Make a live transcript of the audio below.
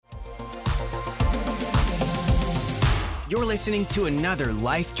You're listening to another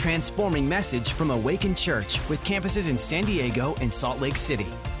life-transforming message from Awaken Church with campuses in San Diego and Salt Lake City.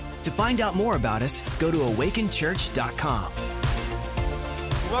 To find out more about us, go to awakenchurch.com.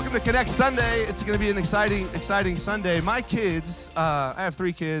 Welcome to Connect Sunday. It's going to be an exciting Sunday. My kids, I have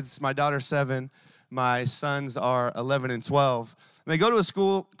 3 kids. My daughter's 7. My sons are 11 and 12. And they go to a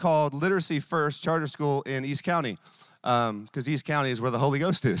school called Literacy First Charter School in East County, because East County is where the Holy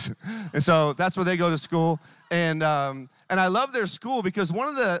Ghost is. And so that's where they go to school. And I love their school because one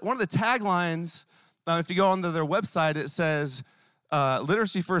of the taglines, if you go onto their website, it says,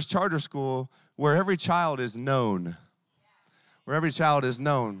 Literacy First Charter School, where every child is known. Where every child is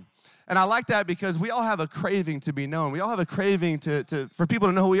known. And I like that because we all have a craving to be known. We all have a craving for people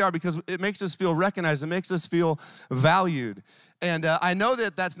to know who we are because it makes us feel recognized. It makes us feel valued. And I know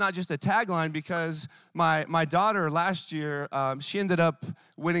that that's not just a tagline because my daughter last year, she ended up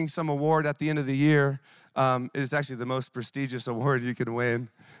winning some award at the end of the year. It is actually the most prestigious award you can win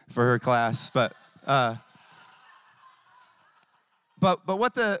for her class. But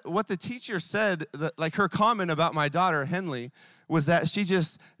what the teacher said, like her comment about my daughter, Henley, was that she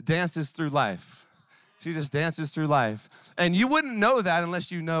just dances through life. She just dances through life. And you wouldn't know that unless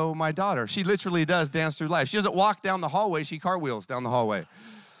you know my daughter. She literally does dance through life. She doesn't walk down the hallway, she cartwheels down the hallway.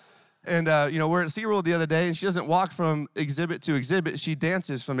 And, we're at SeaWorld the other day, and she doesn't walk from exhibit to exhibit. She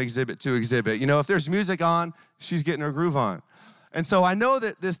dances from exhibit to exhibit. If there's music on, she's getting her groove on. And so I know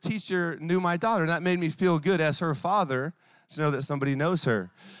that this teacher knew my daughter, and that made me feel good as her father to know that somebody knows her.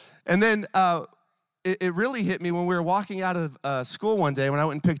 And then it really hit me when we were walking out of school one day when I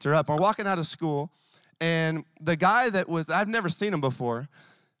went and picked her up. We're walking out of school, and the guy I've never seen him before.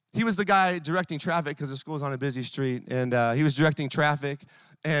 He was the guy directing traffic because the school's on a busy street, and he was directing traffic.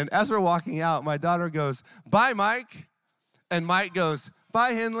 And as we're walking out, my daughter goes, "Bye, Mike." And Mike goes,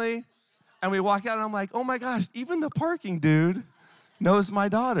 "Bye, Henley." And we walk out, and I'm like, oh my gosh, even the parking dude knows my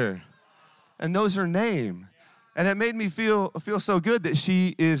daughter and knows her name. And it made me feel so good that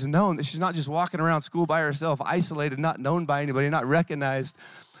she is known, that she's not just walking around school by herself, isolated, not known by anybody, not recognized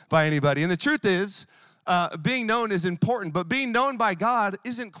by anybody. And the truth is, being known is important, but being known by God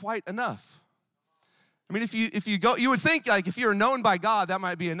isn't quite enough. I mean, if you go, you would think like if you're known by God, that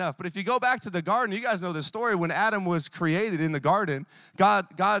might be enough. But if you go back to the garden, you guys know the story when Adam was created in the garden. God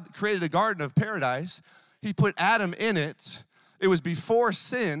created a garden of paradise. He put Adam in it. It was before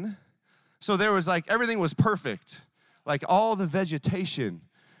sin. So there was everything was perfect. Like all the vegetation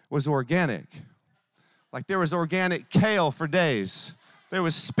was organic. Like there was organic kale for days. There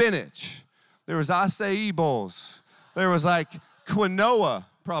was spinach. There was acai bowls. There was quinoa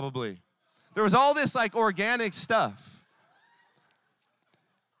probably. There was all this organic stuff.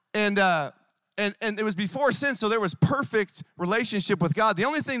 And it was before sin, so there was perfect relationship with God. The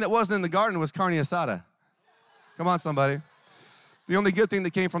only thing that wasn't in the garden was carne asada. Come on, somebody. The only good thing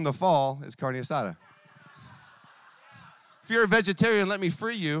that came from the fall is carne asada. If you're a vegetarian, let me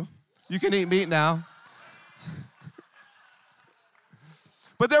free you. You can eat meat now.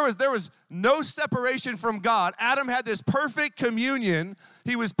 But there was no separation from God. Adam had this perfect communion.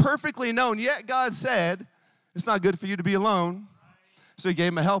 He was perfectly known, yet God said, it's not good for you to be alone. So he gave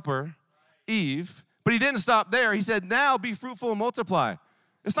him a helper, Eve. But he didn't stop there. He said, now be fruitful and multiply.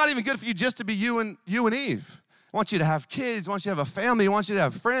 It's not even good for you just to be you and Eve. I want you to have kids. I want you to have a family. I want you to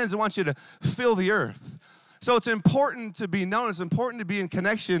have friends. I want you to fill the earth. So it's important to be known. It's important to be in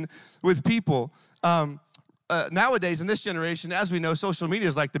connection with people. Nowadays, in this generation, as we know, social media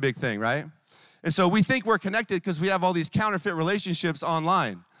is like the big thing, right? And so we think we're connected because we have all these counterfeit relationships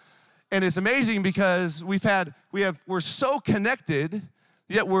online. And it's amazing because we're so connected,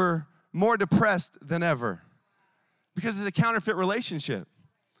 yet we're more depressed than ever because it's a counterfeit relationship.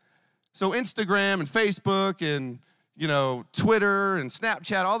 So Instagram and Facebook and, Twitter and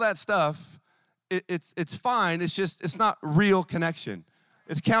Snapchat, all that stuff, it's fine. It's not real connection.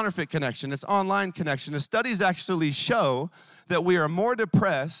 It's counterfeit connection. It's online connection. The studies actually show that we are more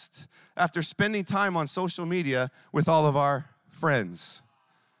depressed after spending time on social media with all of our friends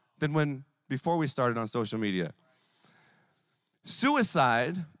than before we started on social media.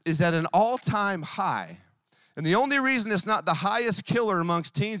 Suicide is at an all-time high. And the only reason it's not the highest killer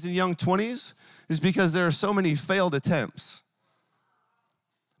amongst teens and young 20s is because there are so many failed attempts.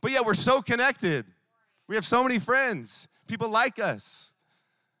 But yet we're so connected. We have so many friends. People like us.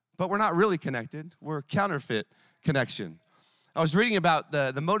 But we're not really connected. We're counterfeit connection. I was reading about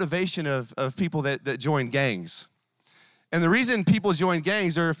the motivation of people that join gangs. And the reason people join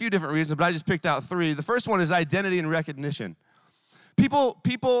gangs, there are a few different reasons, but I just picked out 3. The first one is identity and recognition. People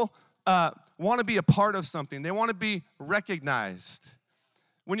want to be a part of something. They want to be recognized.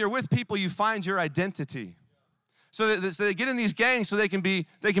 When you're with people, you find your identity. So they get in these gangs so they can be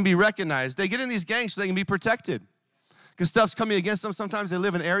recognized. They get in these gangs so they can be protected. Because stuff's coming against them. Sometimes they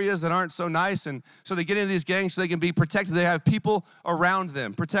live in areas that aren't so nice, and so they get into these gangs so they can be protected. They have people around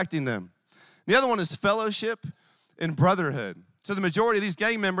them, protecting them. The other one is fellowship and brotherhood. So the majority of these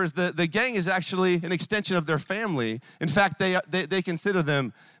gang members, the gang is actually an extension of their family. In fact, they consider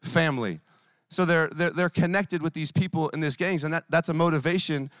them family. So they're connected with these people in these gangs, and that's a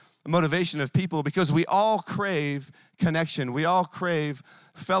motivation of people, because we all crave connection. We all crave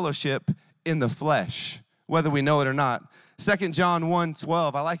fellowship in the flesh, whether we know it or not. 2 John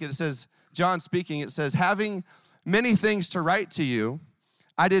 1:12, I like it. It says, John speaking, it says, having many things to write to you,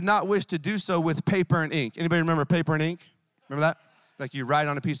 I did not wish to do so with paper and ink. Anybody remember paper and ink? Remember that? Like you write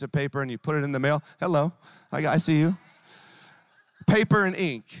on a piece of paper and you put it in the mail. Hello, I see you. Paper and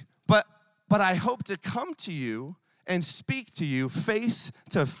ink. But I hope to come to you and speak to you face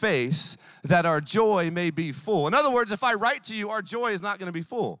to face, that our joy may be full. In other words, if I write to you, our joy is not going to be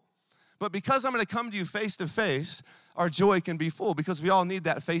full. But because I'm going to come to you face to face, our joy can be full, because we all need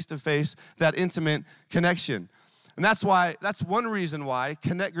that face to face, that intimate connection. And that's one reason why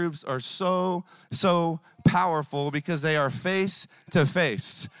connect groups are so powerful, because they are face to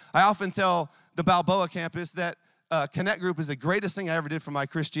face. I often tell the Balboa campus that connect group is the greatest thing I ever did for my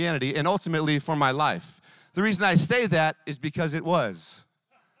Christianity and ultimately for my life. The reason I say that is because it was.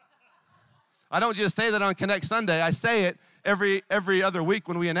 I don't just say that on Connect Sunday. I say it every other week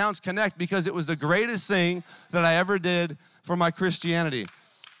when we announce Connect, because it was the greatest thing that I ever did for my Christianity.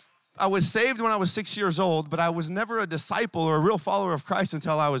 I was saved when I was 6 years old, but I was never a disciple or a real follower of Christ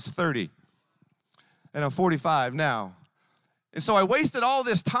until I was 30. And I'm 45 now. And so I wasted all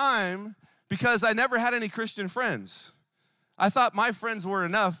this time because I never had any Christian friends. I thought my friends were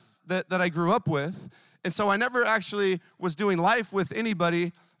enough that I grew up with. And so I never actually was doing life with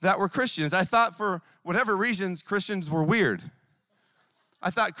anybody that were Christians. I thought for whatever reasons, Christians were weird.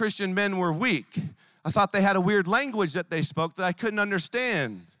 I thought Christian men were weak. I thought they had a weird language that they spoke that I couldn't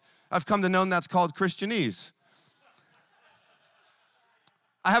understand. I've come to know that's called Christianese.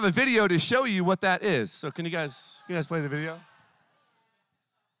 I have a video to show you what that is. So can you guys play the video?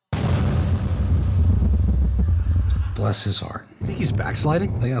 Bless his heart. I think he's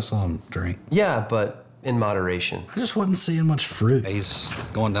backsliding. I think I saw him drink. Yeah, but in moderation. I just wasn't seeing much fruit. He's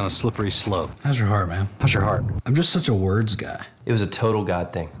going down a slippery slope. How's your heart, man? How's your heart? I'm just such a words guy. It was a total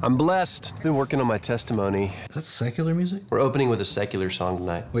God thing. I'm blessed. Been working on my testimony. Is that secular music? We're opening with a secular song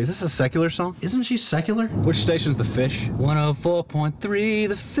tonight. Wait, is this a secular song? Isn't she secular? Which station's The Fish? 104.3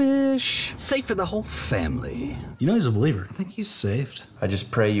 The Fish. Safe for the whole family. You know he's a believer. I think he's saved. I just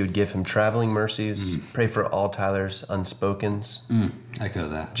pray you'd give him traveling mercies. Pray for all Tyler's unspokens. Echo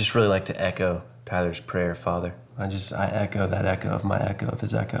that. Just really like to echo Tyler's prayer, Father. I echo that echo of my echo of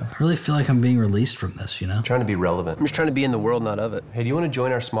his echo. I really feel like I'm being released from this, you know? I'm trying to be relevant. I'm just trying to be in the world, not of it. Hey, do you want to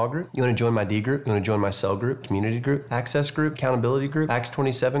join our small group? You want to join my D group? You want to join my cell group, community group, access group, accountability group, Acts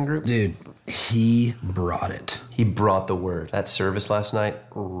 27 group? Dude, he brought it. He brought the word. That service last night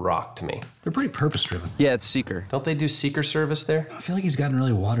rocked me. They're pretty purpose-driven. Yeah, it's seeker. Don't they do seeker service there? I feel like he's gotten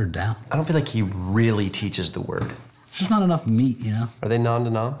really watered down. I don't feel like he really teaches the word. There's just not enough meat, you know? Are they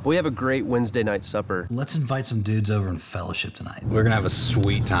non-denom? We have a great Wednesday night supper. Let's invite some dudes over and fellowship tonight. We're gonna have a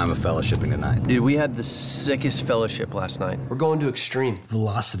sweet time of fellowshipping tonight. Dude, we had the sickest fellowship last night. We're going to Extreme.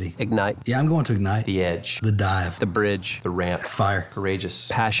 Velocity. Ignite. Yeah, I'm going to Ignite. The Edge. The Dive. The Bridge. The Ramp. Fire. Courageous.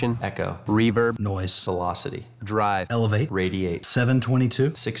 Passion. Echo. Reverb. Noise. Velocity. Drive. Elevate. Radiate.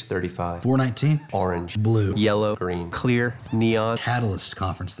 722. 635. 419. Orange. Blue. Yellow. Green. Clear. Neon. Catalyst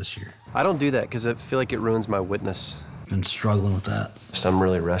conference this year. I don't do that because I feel like it ruins my witness. Been struggling with that. Just I'm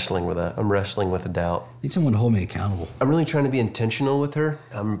really wrestling with that. I'm wrestling with a doubt. Need someone to hold me accountable. I'm really trying to be intentional with her.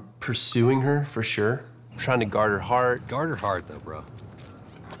 I'm pursuing her for sure. I'm trying to guard her heart. Guard her heart, though, bro.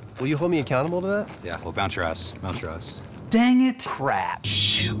 Will you hold me accountable to that? Yeah, well, bounce your ass. Bounce your ass. Dang it. Crap.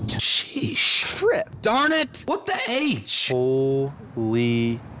 Shoot. Sheesh. Frick. Darn it. What the H?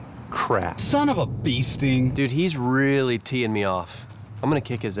 Holy crap. Son of a bee sting. Dude, he's really teeing me off. I'm gonna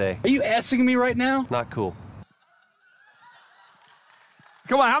kick his A. Are you asking me right now? Not cool.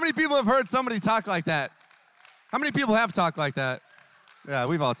 Come on, how many people have heard somebody talk like that? How many people have talked like that? Yeah,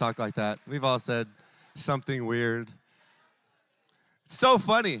 we've all talked like that. We've all said something weird. It's so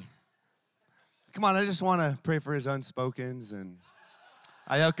funny. Come on, I just want to pray for his unspokens, and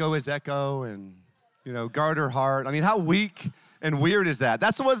I echo his echo, and, you know, guard her heart. I mean, how weak and weird is that?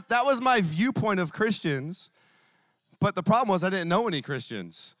 That was my viewpoint of Christians, but the problem was I didn't know any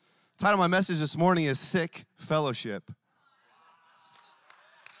Christians. The title of my message this morning is Sick Fellowship.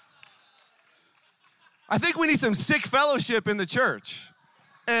 I think we need some sick fellowship in the church.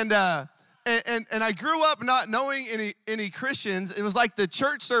 And And I grew up not knowing any Christians. It was like the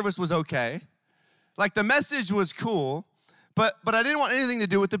church service was okay. Like the message was cool, but I didn't want anything to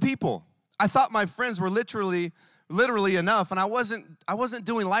do with the people. I thought my friends were literally enough, and I wasn't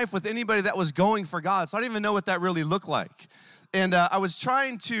doing life with anybody that was going for God, so I didn't even know what that really looked like. And I was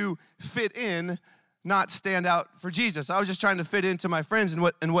trying to fit in, not stand out for Jesus. I was just trying to fit into my friends and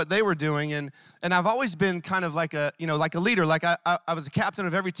what they were doing, and I've always been kind of like a leader. Like I was a captain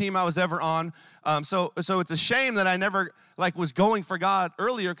of every team I was ever on. So it's a shame that I never was going for God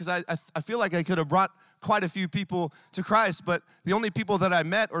earlier, because I feel like I could have brought quite a few people to Christ, but the only people that I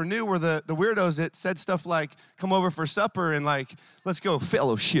met or knew were the weirdos that said stuff like, come over for supper and let's go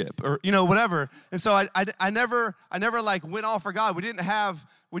fellowship, or whatever. And so I never went all for God. We didn't have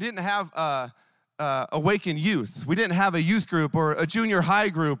awakened youth. We didn't have a youth group or a junior high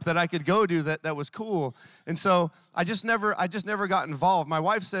group that I could go to that was cool. And so I just never got involved. My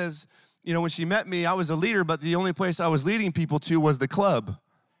wife says, when she met me, I was a leader, but the only place I was leading people to was the club.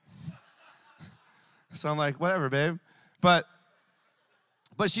 So I'm like, whatever, babe. But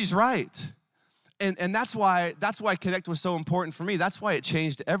she's right. And that's why Connect was so important for me. That's why it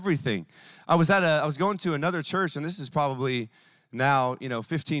changed everything. I was going to another church, and this is probably now,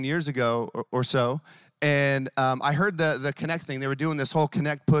 15 years ago or so. And I heard the Connect thing. They were doing this whole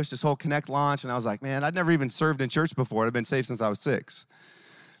Connect push, this whole Connect launch. And I was like, man, I'd never even served in church before. I've been saved since I was 6.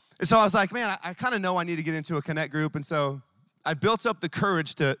 And so I was like, man, I kind of know I need to get into a Connect group. And so I built up the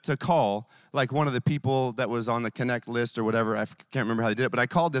courage to call one of the people that was on the Connect list or whatever. I can't remember how they did it, but I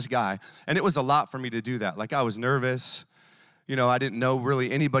called this guy, and it was a lot for me to do that. I was nervous. I didn't know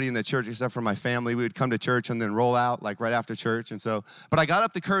really anybody in the church except for my family. We would come to church and then roll out right after church. And so, but I got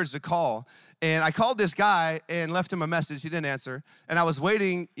up the courage to call, and I called this guy and left him a message. He didn't answer. And I was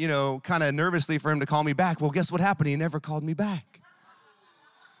waiting, kind of nervously for him to call me back. Well, guess what happened? He never called me back.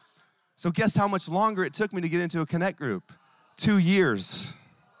 So guess how much longer it took me to get into a Connect group? 2 years.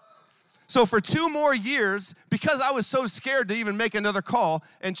 So for 2 more years, because I was so scared to even make another call,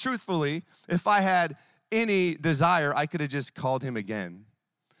 and truthfully, if I had any desire, I could have just called him again.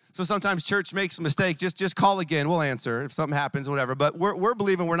 So sometimes church makes a mistake. Just call again. We'll answer if something happens, whatever. But we're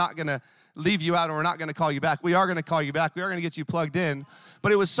believing we're not going to leave you out, or we're not going to call you back. We are going to call you back. We are going to get you plugged in.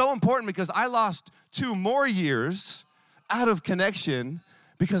 But it was so important because I lost 2 more years out of connection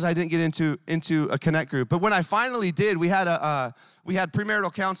because I didn't get into a Connect group. But when I finally did, we had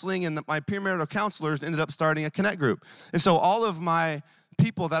premarital counseling, and my premarital counselors ended up starting a Connect group. And so all of my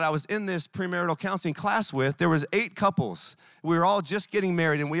people that I was in this premarital counseling class with, there was 8 couples. We were all just getting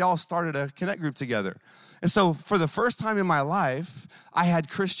married, and we all started a Connect group together. And so for the first time in my life, I had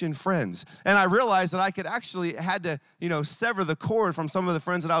Christian friends. And I realized that I had to sever the cord from some of the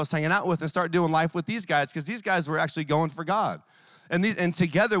friends that I was hanging out with and start doing life with these guys, because these guys were actually going for God. And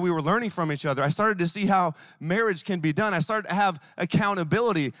together we were learning from each other. I started to see how marriage can be done. I started to have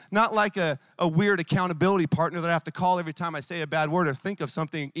accountability, not like a weird accountability partner that I have to call every time I say a bad word or think of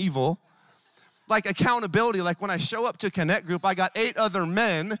something evil. Like accountability, like when I show up to Connect group, I got 8 other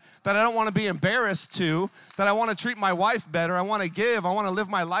men that I don't want to be embarrassed to, that I want to treat my wife better, I want to give, I want to live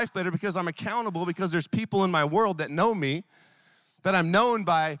my life better because I'm accountable, because there's people in my world that know me, that I'm known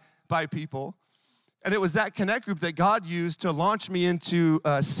by people. And it was that Connect group that God used to launch me into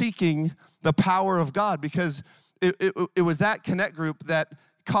seeking the power of God, because it was that Connect group that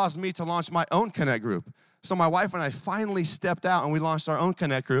caused me to launch my own Connect group. So my wife and I finally stepped out and we launched our own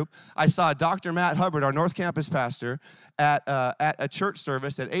Connect group. I saw Dr. Matt Hubbard, our North Campus pastor, at a church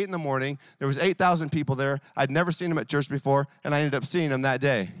service at 8 in the morning. There was 8,000 people there. I'd never seen him at church before, and I ended up seeing him that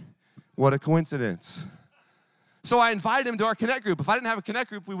day. What a coincidence. So I invited him to our Connect group. If I didn't have a Connect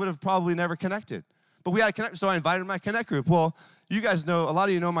group, we would have probably never connected. But we had a Connect, so I invited him to my Connect group. Well, you guys know, a lot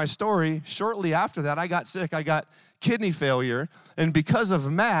of you know my story. Shortly after that, I got sick. I got kidney failure. And because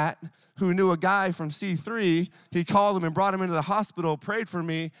of Matt, who knew a guy from C3, he called him and brought him into the hospital, prayed for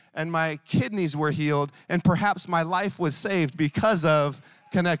me, and my kidneys were healed, and perhaps my life was saved because of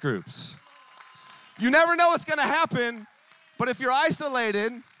Connect groups. You never know what's gonna happen, but if you're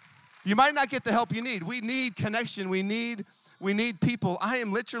isolated, you might not get the help you need. We need connection. We need people. I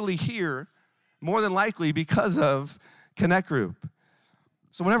am literally here more than likely because of Connect group.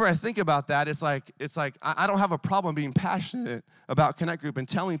 So whenever I think about that, it's like I don't have a problem being passionate about Connect group and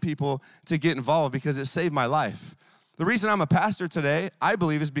telling people to get involved, because it saved my life. The reason I'm a pastor today, I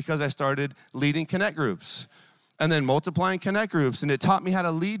believe, is because I started leading Connect groups and then multiplying Connect groups, and it taught me how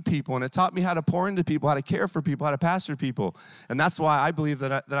to lead people, and it taught me how to pour into people, how to care for people, how to pastor people. And that's why I believe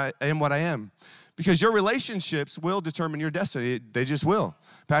that I am what I am. Because your relationships will determine your destiny. They just will.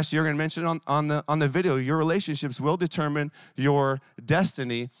 Pastor Jurgen mentioned on the video, your relationships will determine your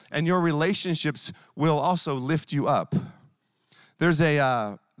destiny, and your relationships will also lift you up. There's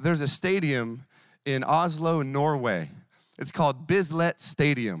a stadium in Oslo, Norway. It's called Bislett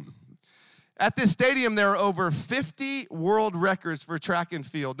Stadium. At this stadium, there are over 50 world records for track and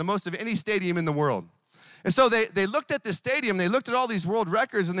field, the most of any stadium in the world. And so they looked at this stadium, they looked at all these world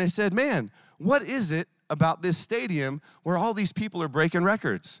records, and they said, man, what is it about this stadium where all these people are breaking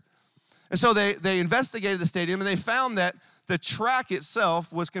records? And so they investigated the stadium, and they found that the track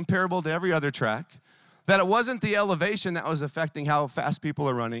itself was comparable to every other track, that it wasn't the elevation that was affecting how fast people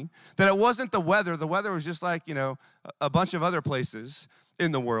are running, that it wasn't the weather. The weather was just like, a bunch of other places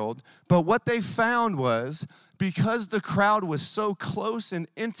in the world. But what they found was, because the crowd was so close and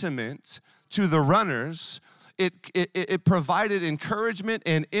intimate to the runners, it provided encouragement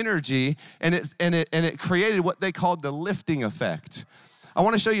and energy, and it created what they called the lifting effect. I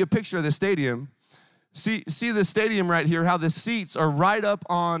want to show you a picture of the stadium. See the stadium right here, how the seats are right up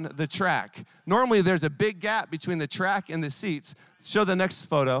on the track. Normally there's a big gap between the track and the seats. Show the next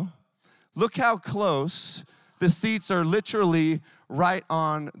photo. Look how close the seats are, literally right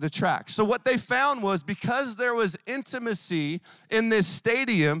on the track. So what they found was, because there was intimacy in this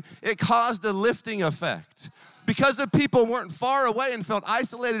stadium, it caused a lifting effect. Because the people weren't far away and felt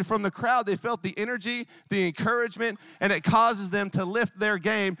isolated from the crowd, they felt the energy, the encouragement, and it causes them to lift their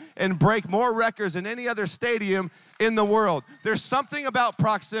game and break more records than any other stadium in the world. There's something about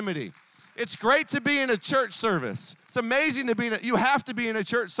proximity. It's great to be in a church service. It's amazing to be you have to be in a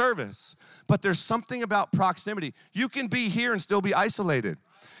church service. But there's something about proximity. You can be here and still be isolated.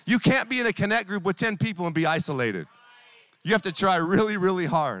 You can't be in a connect group with 10 people and be isolated. You have to try really, really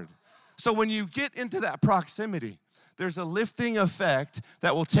hard. So when you get into that proximity, there's a lifting effect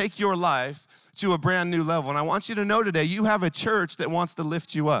that will take your life to a brand new level. And I want you to know today, you have a church that wants to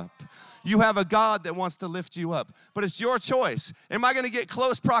lift you up. You have a God that wants to lift you up. But it's your choice. Am I going to get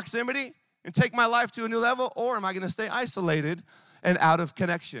close proximity and take my life to a new level, or am I going to stay isolated and out of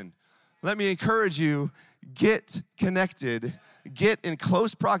connection? Let me encourage you, get connected, get in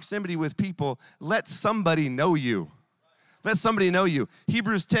close proximity with people. Let somebody know you. Let somebody know you.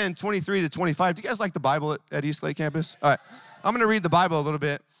 Hebrews 10, 23 to 25. Do you guys like the Bible at East Lake Campus? All right, I'm going to read the Bible a little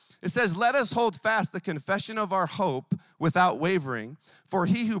bit. It says, let us hold fast the confession of our hope without wavering, for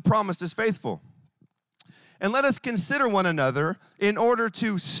he who promised is faithful. And let us consider one another in order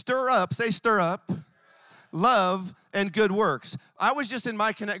to stir up, say stir up, love and good works. I was just in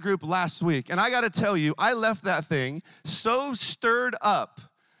my Connect group last week, and I got to tell you, I left that thing so stirred up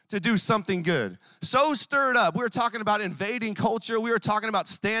to do something good. So stirred up. We were talking about invading culture. We were talking about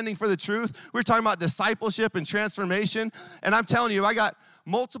standing for the truth. We were talking about discipleship and transformation. And I'm telling you, I got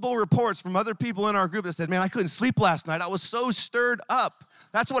multiple reports from other people in our group that said, man, I couldn't sleep last night. I was so stirred up.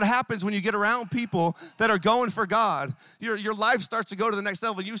 That's what happens when you get around people that are going for God. Your life starts to go to the next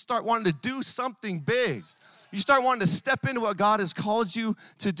level. You start wanting to do something big. You start wanting to step into what God has called you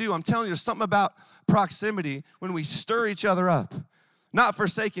to do. I'm telling you, there's something about proximity when we stir each other up. Not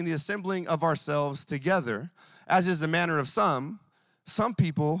forsaking the assembling of ourselves together, as is the manner of some. Some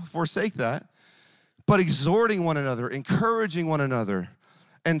people forsake that. But exhorting one another, encouraging one another,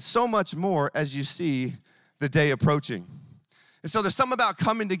 and so much more as you see the day approaching. And so there's something about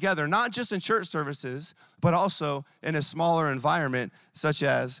coming together, not just in church services, but also in a smaller environment, such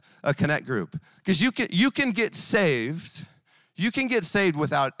as a Connect group. Because you can get saved. You can get saved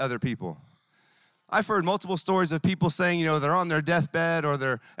without other people. I've heard multiple stories of people saying, they're on their deathbed or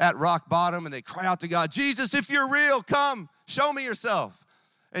they're at rock bottom and they cry out to God, Jesus, if you're real, come, show me yourself.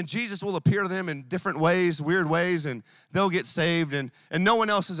 And Jesus will appear to them in different ways, weird ways, and they'll get saved and no one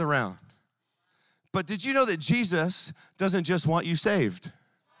else is around. But did you know that Jesus doesn't just want you saved?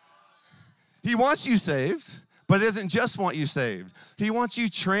 He wants you saved, but he doesn't just want you saved. He wants you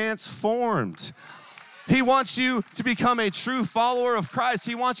transformed. He wants you to become a true follower of Christ.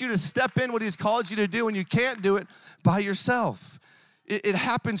 He wants you to step in what he's called you to do, and you can't do it by yourself. It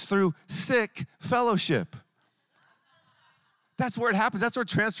happens through sick fellowship. That's where it happens. That's where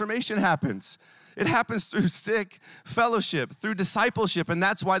transformation happens. It happens through sick fellowship, through discipleship, and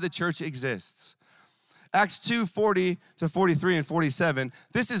that's why the church exists. Acts 2, 40 to 43 and 47,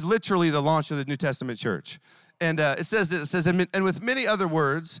 this is literally the launch of the New Testament church. And it says, and with many other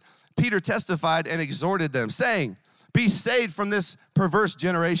words, Peter testified and exhorted them, saying, be saved from this perverse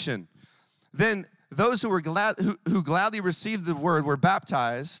generation. Then those who gladly received the word were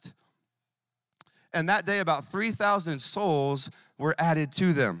baptized, and that day about 3,000 souls were added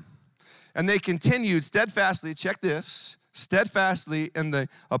to them. And they continued steadfastly, check this, steadfastly in the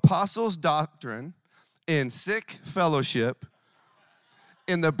apostles' doctrine, in sick fellowship,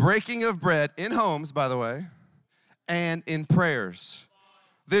 in the breaking of bread, in homes, by the way, and in prayers.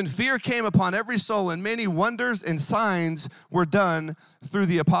 Then fear came upon every soul, and many wonders and signs were done through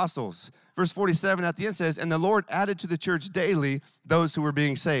the apostles. Verse 47 at the end says, and the Lord added to the church daily those who were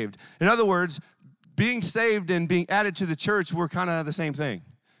being saved. In other words, being saved and being added to the church were kind of the same thing.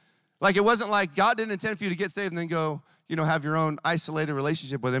 Like, it wasn't like God didn't intend for you to get saved and then go, have your own isolated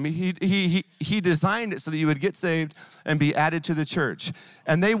relationship with him. He designed it so that you would get saved and be added to the church.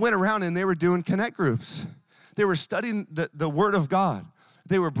 And they went around and they were doing connect groups. They were studying the word of God.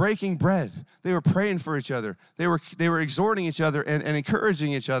 They were breaking bread. They were praying for each other. They were exhorting each other and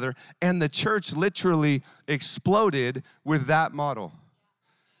encouraging each other. And the church literally exploded with that model.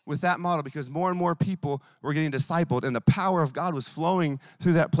 Because more and more people were getting discipled, and the power of God was flowing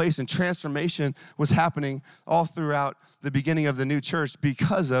through that place, and transformation was happening all throughout the beginning of the new church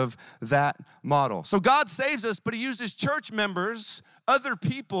because of that model. So God saves us, but he uses church members, other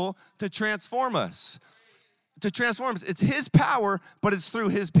people, to transform us. It's his power, but it's through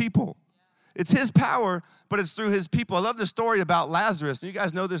his people. It's his power, but it's through his people. I love the story about Lazarus. You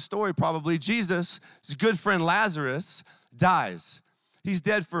guys know this story probably. Jesus, his good friend Lazarus, dies. He's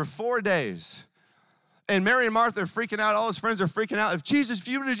dead for 4 days. And Mary and Martha are freaking out. All his friends are freaking out. If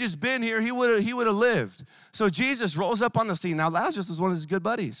you would have just been here, he would have lived. So Jesus rolls up on the scene. Now, Lazarus was one of his good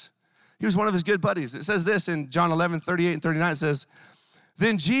buddies. He was one of his good buddies. It says this in John 11, 38 and 39. It says,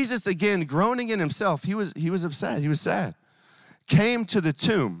 then Jesus, again, groaning in himself, he was upset. He was sad. Came to the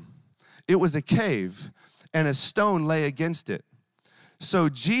tomb. It was a cave, and a stone lay against it. So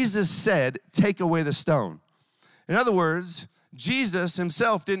Jesus said, take away the stone. In other words, Jesus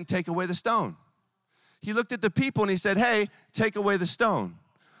himself didn't take away the stone. He looked at the people and he said, hey, take away the stone.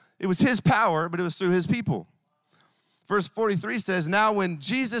 It was his power, but it was through his people. Verse 43 says, now when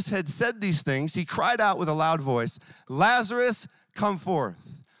Jesus had said these things, he cried out with a loud voice, Lazarus, come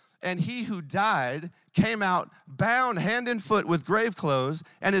forth. And he who died came out bound hand and foot with grave clothes,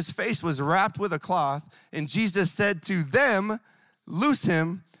 and his face was wrapped with a cloth. And Jesus said to them, loose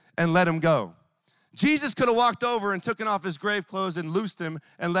him and let him go. Jesus could have walked over and taken off his grave clothes and loosed him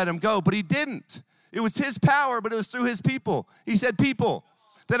and let him go, but he didn't. It was his power, but it was through his people. He said, people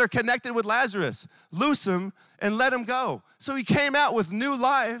that are connected with Lazarus, loose him and let him go. So he came out with new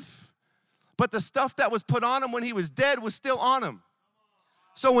life, but the stuff that was put on him when he was dead was still on him.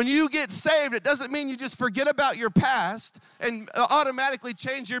 So when you get saved, it doesn't mean you just forget about your past and automatically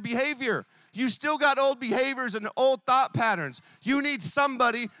change your behavior. You still got old behaviors and old thought patterns. You need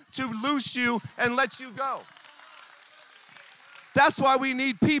somebody to loose you and let you go. That's why we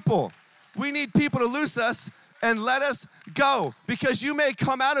need people. We need people to loose us and let us go. Because you may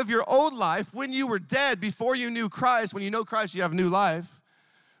come out of your old life when you were dead before you knew Christ. When you know Christ, you have new life.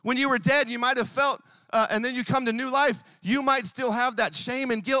 When you were dead, you might have felt, and then you come to new life, you might still have that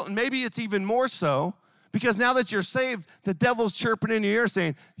shame and guilt, and maybe it's even more so. Because now that you're saved, the devil's chirping in your ear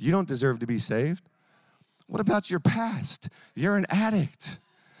saying, you don't deserve to be saved. What about your past? You're an addict.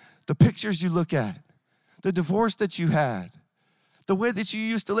 The pictures you look at, the divorce that you had, the way that you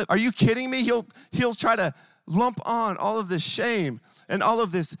used to live. Are you kidding me? He'll try to lump on all of this shame and all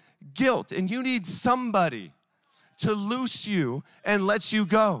of this guilt, and you need somebody to loose you and let you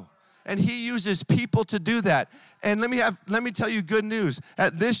go. And he uses people to do that. And let me tell you good news.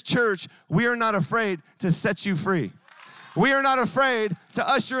 At this church, we are not afraid to set you free. We are not afraid to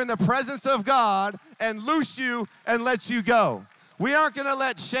usher in the presence of God and loose you and let you go. We aren't going to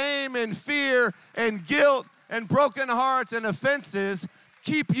let shame and fear and guilt and broken hearts and offenses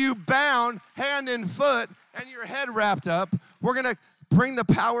keep you bound hand and foot and your head wrapped up. We're going to bring the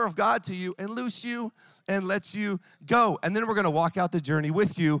power of God to you and loose you and let you go. And then we're going to walk out the journey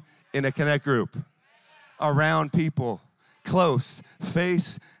with you in a connect group, around people, close,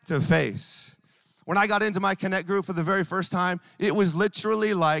 face to face. When I got into my connect group for the very first time, it was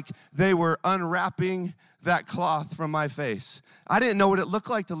literally like they were unwrapping that cloth from my face. I didn't know what it looked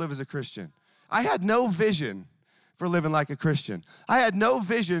like to live as a Christian. I had no vision for living like a Christian. I had no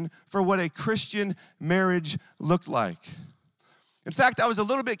vision for what a Christian marriage looked like. In fact, I was a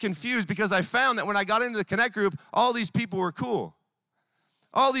little bit confused because I found that when I got into the connect group, all these people were cool.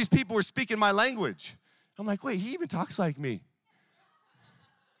 All these people were speaking my language. I'm like, wait, he even talks like me.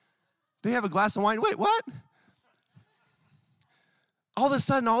 They have a glass of wine. Wait, what? All of a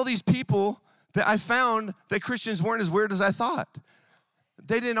sudden, all these people that I found that Christians weren't as weird as I thought.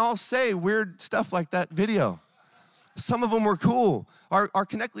 They didn't all say weird stuff like that video. Some of them were cool. Our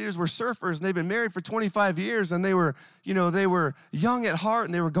Connect leaders were surfers, and they've been married for 25 years, and they were young at heart,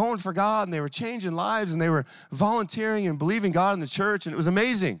 and they were going for God, and they were changing lives, and they were volunteering and believing God in the church, and it was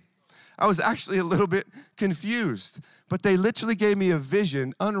amazing. I was actually a little bit confused, but they literally gave me a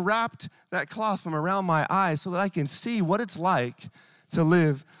vision, unwrapped that cloth from around my eyes so that I can see what it's like to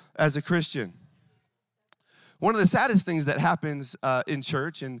live as a Christian. One of the saddest things that happens in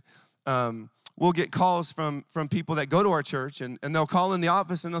church, and we'll get calls from people that go to our church, and they'll call in the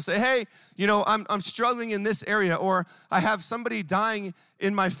office and they'll say, hey, I'm struggling in this area, or I have somebody dying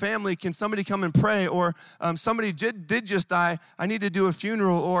in my family. Can somebody come and pray? Or somebody did just die. I need to do a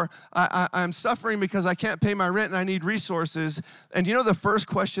funeral. Or I'm suffering because I can't pay my rent and I need resources. And the first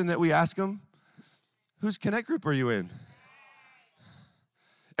question that we ask them? Whose Connect group are you in?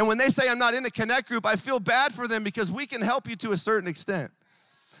 And when they say I'm not in a Connect group, I feel bad for them because we can help you to a certain extent.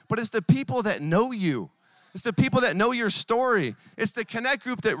 But it's the people that know you. It's the people that know your story. It's the Connect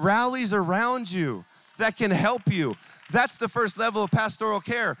group that rallies around you that can help you. That's the first level of pastoral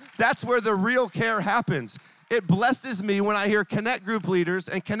care. That's where the real care happens. It blesses me when I hear Connect group leaders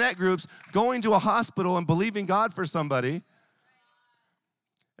and Connect groups going to a hospital and believing God for somebody.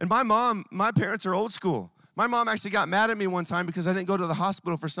 And my parents are old school. My mom actually got mad at me one time because I didn't go to the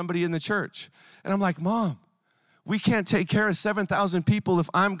hospital for somebody in the church. And I'm like, Mom, we can't take care of 7,000 people if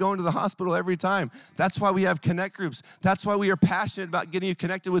I'm going to the hospital every time. That's why we have Connect groups. That's why we are passionate about getting you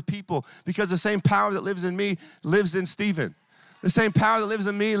connected with people, because the same power that lives in me lives in Stephen. The same power that lives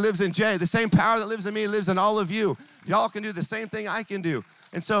in me lives in Jay. The same power that lives in me lives in all of you. Y'all can do the same thing I can do.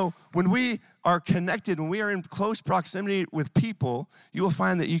 And so when we are connected, when we are in close proximity with people, you will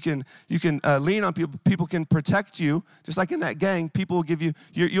find that you can lean on people. People can protect you. Just like in that gang, people will give you,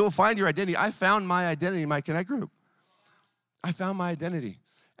 you'll find your identity. I found my identity in my Connect group. I found my identity.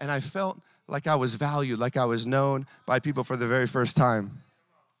 And I felt like I was valued, like I was known by people for the very first time.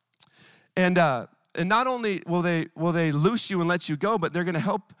 And not only will they loose you and let you go, but they're going to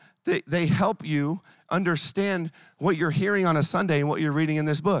help. They help you understand what you're hearing on a Sunday and what you're reading in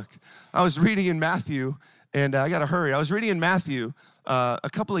this book. I was reading in Matthew, and I got to hurry. I was reading in Matthew a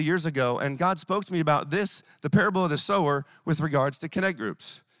couple of years ago, and God spoke to me about this, the parable of the sower, with regards to Connect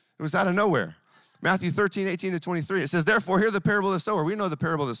groups. It was out of nowhere. Matthew 13, 18 to 23. It says, therefore, hear the parable of the sower. We know the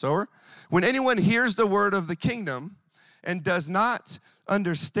parable of the sower. When anyone hears the word of the kingdom and does not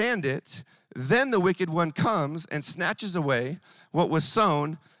understand it, then the wicked one comes and snatches away what was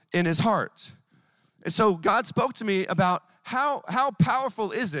sown in his heart. And so God spoke to me about how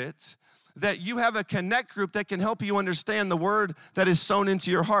powerful is it that you have a Connect group that can help you understand the word that is sown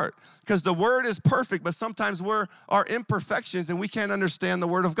into your heart. Because the word is perfect, but sometimes we're our imperfections and we can't understand the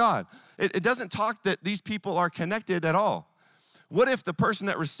word of God. It doesn't talk that these people are connected at all. What if the person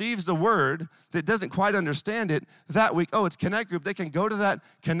that receives the word that doesn't quite understand it that week, it's Connect group, they can go to that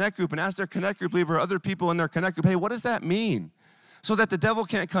Connect group and ask their Connect group leader or other people in their Connect group, hey, what does that mean? So that the devil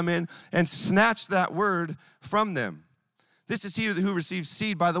can't come in and snatch that word from them. This is he who receives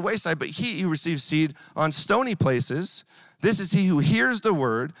seed by the wayside, but he who receives seed on stony places, this is he who hears the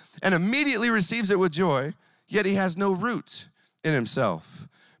word and immediately receives it with joy, yet he has no root in himself,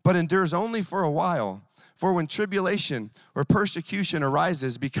 but endures only for a while. For when tribulation or persecution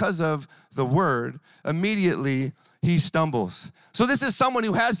arises because of the word, immediately he stumbles. So this is someone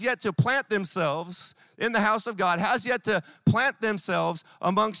who has yet to plant themselves in the house of God, has yet to plant themselves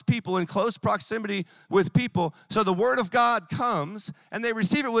amongst people in close proximity with people. So the word of God comes and they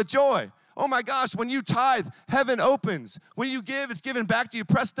receive it with joy. Oh my gosh, when you tithe, heaven opens. When you give, it's given back to you,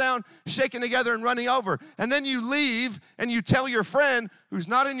 pressed down, shaken together, and running over. And then you leave and you tell your friend who's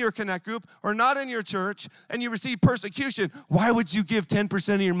not in your Connect group or not in your church, and you receive persecution. Why would you give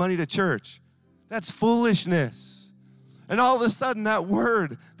 10% of your money to church? That's foolishness. And all of a sudden, that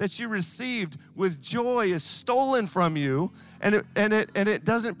word that you received with joy is stolen from you, and it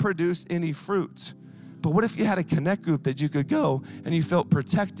doesn't produce any fruit. But what if you had a Connect group that you could go and you felt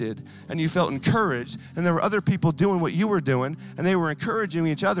protected and you felt encouraged, and there were other people doing what you were doing, and they were encouraging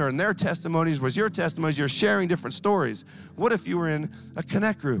each other, and their testimonies was your testimonies, you're sharing different stories. What if you were in a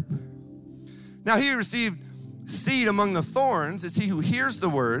Connect group? Now, he who received seed among the thorns is he who hears the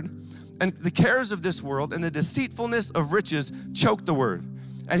word, and the cares of this world and the deceitfulness of riches choke the word,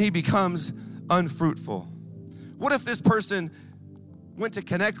 and he becomes unfruitful. What if this person went to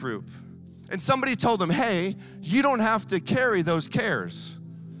Connect group and somebody told him, hey, you don't have to carry those cares.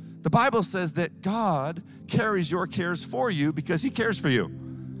 The Bible says that God carries your cares for you because he cares for you.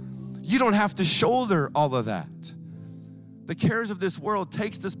 You don't have to shoulder all of that. The cares of this world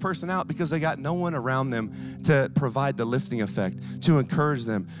takes this person out because they got no one around them to provide the lifting effect, to encourage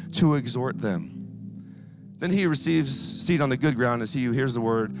them, to exhort them. Then he receives seed on the good ground as he who hears the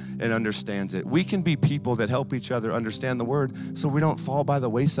word and understands it. We can be people that help each other understand the word so we don't fall by the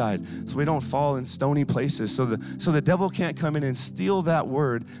wayside, so we don't fall in stony places, so the devil can't come in and steal that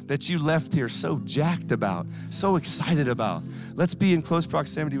word that you left here so jacked about, so excited about. Let's be in close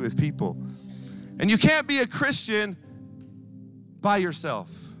proximity with people. And you can't be a Christian by yourself.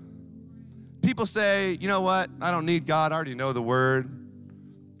 People say, you know what? I don't need God. I already know the word.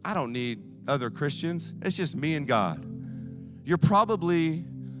 I don't need other Christians. It's just me and God. You're probably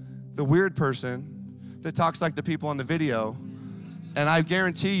the weird person that talks like the people on the video, and I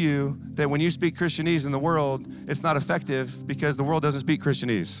guarantee you that when you speak Christianese in the world, it's not effective because the world doesn't speak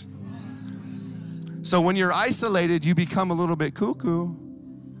Christianese. So when you're isolated, you become a little bit cuckoo,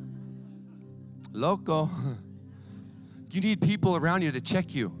 loco. You need people around you to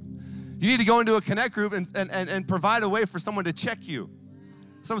check you. You need to go into a connect group and provide a way for someone to check you.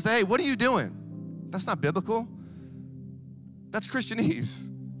 Someone say, hey, what are you doing? That's not biblical. That's Christianese.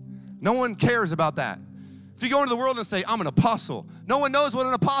 No one cares about that. If you go into the world and say, I'm an apostle, no one knows what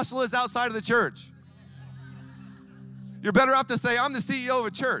an apostle is outside of the church. You're better off to say, I'm the CEO of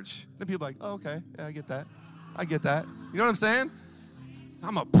a church. Then people are like, oh, okay, yeah, I get that. I get that. You know what I'm saying?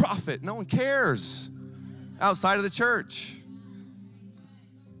 I'm a prophet. No one cares outside of the church.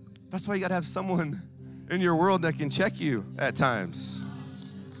 That's why you got to have someone in your world that can check you at times.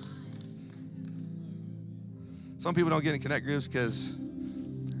 Some people don't get in connect groups because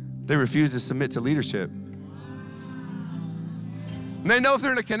they refuse to submit to leadership. And they know if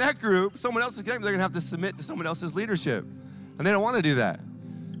they're in a connect group, someone else's connect group, they're going to have to submit to someone else's leadership. And they don't want to do that.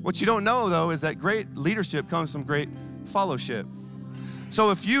 What you don't know, though, is that great leadership comes from great fellowship.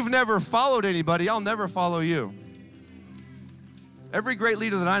 So if you've never followed anybody, I'll never follow you. Every great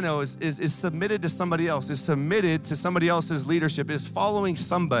leader that I know is submitted to somebody else, is submitted to somebody else's leadership, is following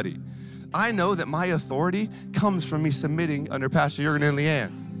somebody. I know that my authority comes from me submitting under Pastor Jurgen and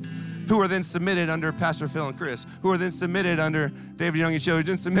Leanne, who are then submitted under Pastor Phil and Chris, who are then submitted under David Young and Cho, who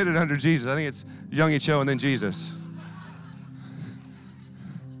then submitted under Jesus. I think it's Young and Cho and then Jesus.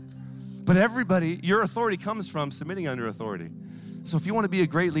 But everybody, your authority comes from submitting under authority. So if you want to be a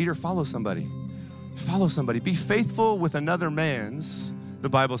great leader, follow somebody. Follow somebody. Be faithful with another man's, the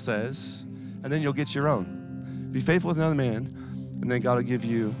Bible says, and then you'll get your own. Be faithful with another man, and then God will give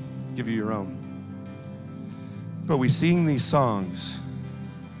you your own. But we sing these songs,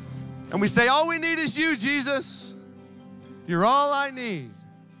 and we say, all we need is you, Jesus. You're all I need.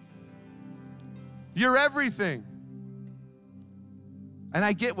 You're everything. And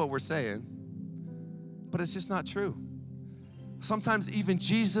I get what we're saying, but it's just not true. Sometimes even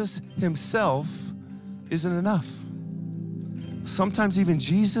Jesus himself isn't enough. Sometimes even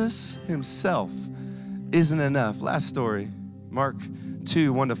Jesus himself isn't enough. Last story, Mark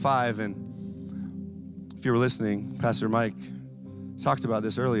 2, 1-5, and if you were listening, Pastor Mike talked about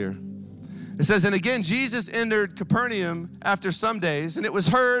this earlier. It says, and again, Jesus entered Capernaum after some days, and it was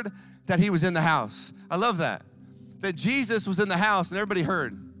heard that he was in the house. I love that Jesus was in the house and everybody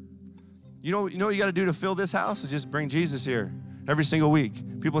heard. You know what you got to do to fill this house is just bring Jesus here every single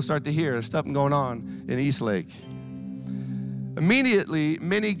week. People start to hear there's something going on in Eastlake. Immediately,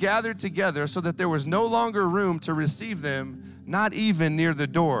 many gathered together so that there was no longer room to receive them, not even near the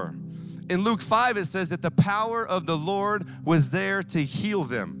door. In Luke 5, it says that the power of the Lord was there to heal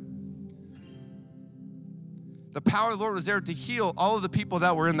them. The power of the Lord was there to heal all of the people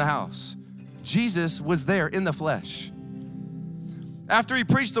that were in the house. Jesus was there in the flesh. After he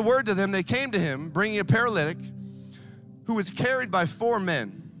preached the word to them, they came to him, bringing a paralytic who was carried by 4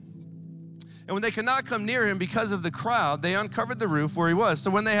 men. And when they could not come near him because of the crowd, they uncovered the roof where he was. So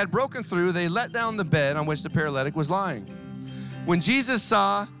when they had broken through, they let down the bed on which the paralytic was lying. When Jesus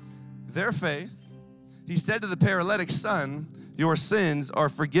saw their faith, he said to the paralytic, son, your sins are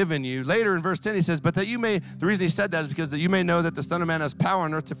forgiven you. Later in verse 10, he says, but that you may, the reason he said that is because that you may know that the Son of Man has power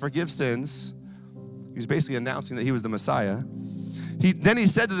on earth to forgive sins. He was basically announcing that he was the Messiah. Then he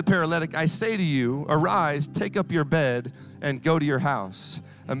said to the paralytic, I say to you, arise, take up your bed, and go to your house.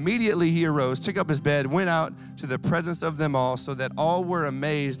 Immediately he arose, took up his bed, went out to the presence of them all, so that all were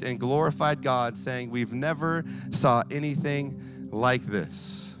amazed and glorified God, saying, we've never saw anything like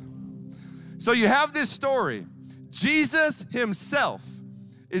this. So you have this story. Jesus himself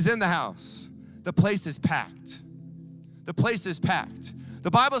is in the house. The place is packed. The place is packed.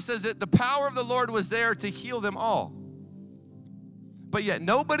 The Bible says that the power of the Lord was there to heal them all. But yet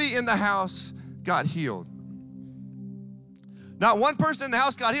nobody in the house got healed. Not one person in the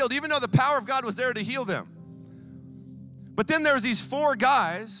house got healed, even though the power of God was there to heal them. But then there's these 4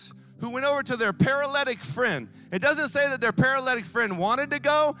 guys who went over to their paralytic friend. It doesn't say that their paralytic friend wanted to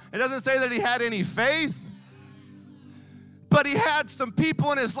go. It doesn't say that he had any faith. but he had some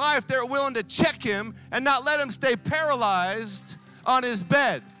people in his life that were willing to check him and not let him stay paralyzed on his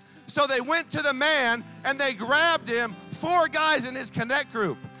bed. So they went to the man and they grabbed him, 4 guys in his connect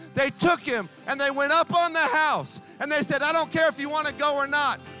group. They took him and they went up on the house and they said, I don't care if you want to go or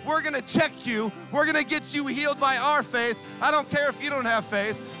not. We're going to check you. We're going to get you healed by our faith. I don't care if you don't have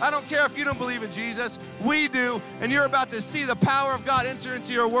faith. I don't care if you don't believe in Jesus. We do, and you're about to see the power of God enter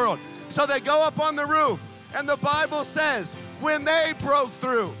into your world. So they go up on the roof, and the Bible says, when they broke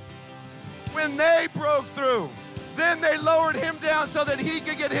through, then they lowered him down so that he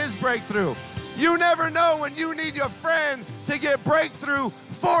could get his breakthrough. You never know when you need your friend to get breakthrough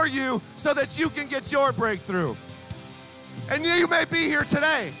for you so that you can get your breakthrough. And you may be here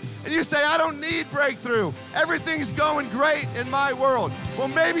today and you say, I don't need breakthrough. Everything's going great in my world. Well,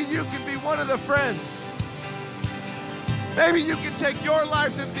 maybe you can be one of the friends. Maybe you can take your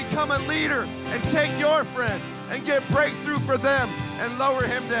life and become a leader and take your friend and get breakthrough for them and lower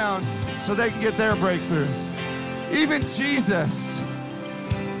him down so they can get their breakthrough. Even Jesus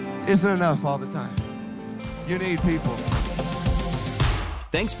isn't enough all the time. You need people.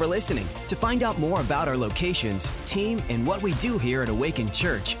 Thanks for listening. To find out more about our locations, team, and what we do here at Awaken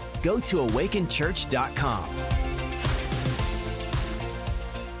Church, go to awakenchurch.com.